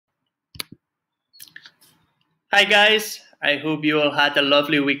Hi guys, I hope you all had a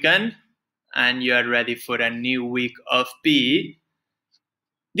lovely weekend and you are ready for a new week of PE.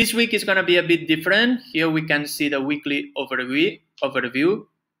 This week is going to be a bit different. Here we can see the weekly overview.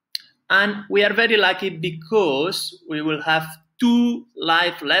 And we are very lucky because we will have 2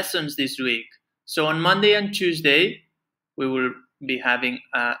 live lessons this week. So on Monday and Tuesday, we will be having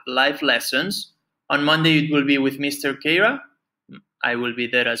live lessons. On Monday, it will be with Mr. Keira. I will be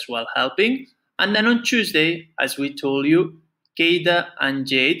there as well helping. And then on Tuesday, as we told you, Keida and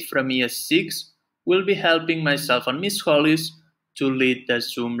Jade from ES6 will be helping myself and Miss Hollis to lead the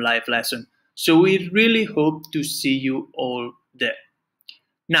Zoom live lesson. So we really hope to see you all there.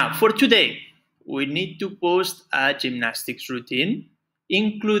 Now, for today, we need to post a gymnastics routine,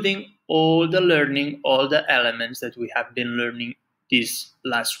 including all the learning, all the elements that we have been learning these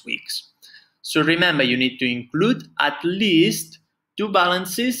last weeks. So remember, you need to include at least 2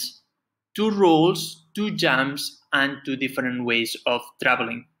 balances, 2 rolls, 2 jumps, and 2 different ways of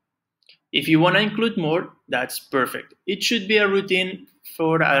traveling. If you want to include more, that's perfect. It should be a routine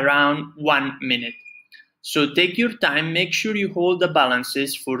for around 1 minute. So take your time, make sure you hold the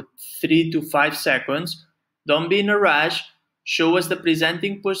balances for 3 to 5 seconds. Don't be in a rush. Show us the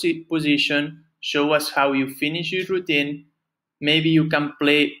presenting position. Show us how you finish your routine. Maybe you can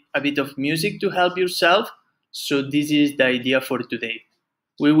play a bit of music to help yourself. So this is the idea for today.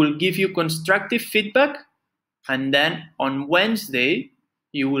 We will give you constructive feedback, and then on Wednesday,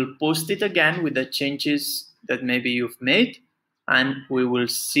 you will post it again with the changes that maybe you've made, and we will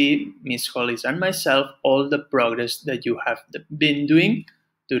see, Miss Hollis and myself, all the progress that you have been doing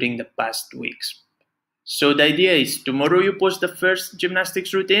during the past weeks. So the idea is tomorrow you post the first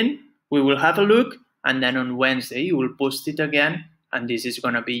gymnastics routine, we will have a look, and then on Wednesday you will post it again, and this is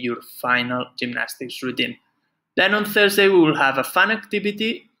going to be your final gymnastics routine. Then on Thursday we will have a fun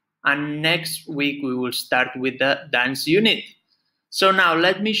activity, and next week we will start with the dance unit. So now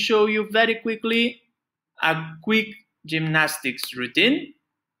let me show you very quickly a quick gymnastics routine,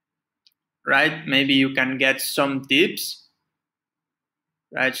 right? Maybe you can get some tips,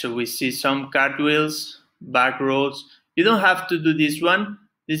 right? So we see some cartwheels, back rolls. You don't have to do this one.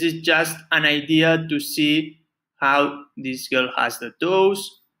 This is just an idea to see how this girl has the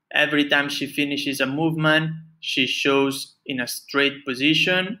toes. Every time she finishes a movement, she shows in a straight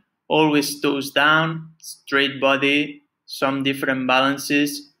position, always toes down, straight body, some different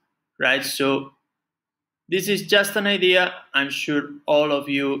balances, right? So this is just an idea. I'm sure all of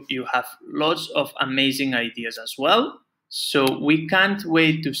you have lots of amazing ideas as well. So we can't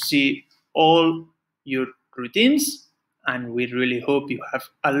wait to see all your routines, and we really hope you have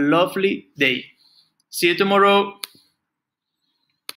a lovely day. See you tomorrow.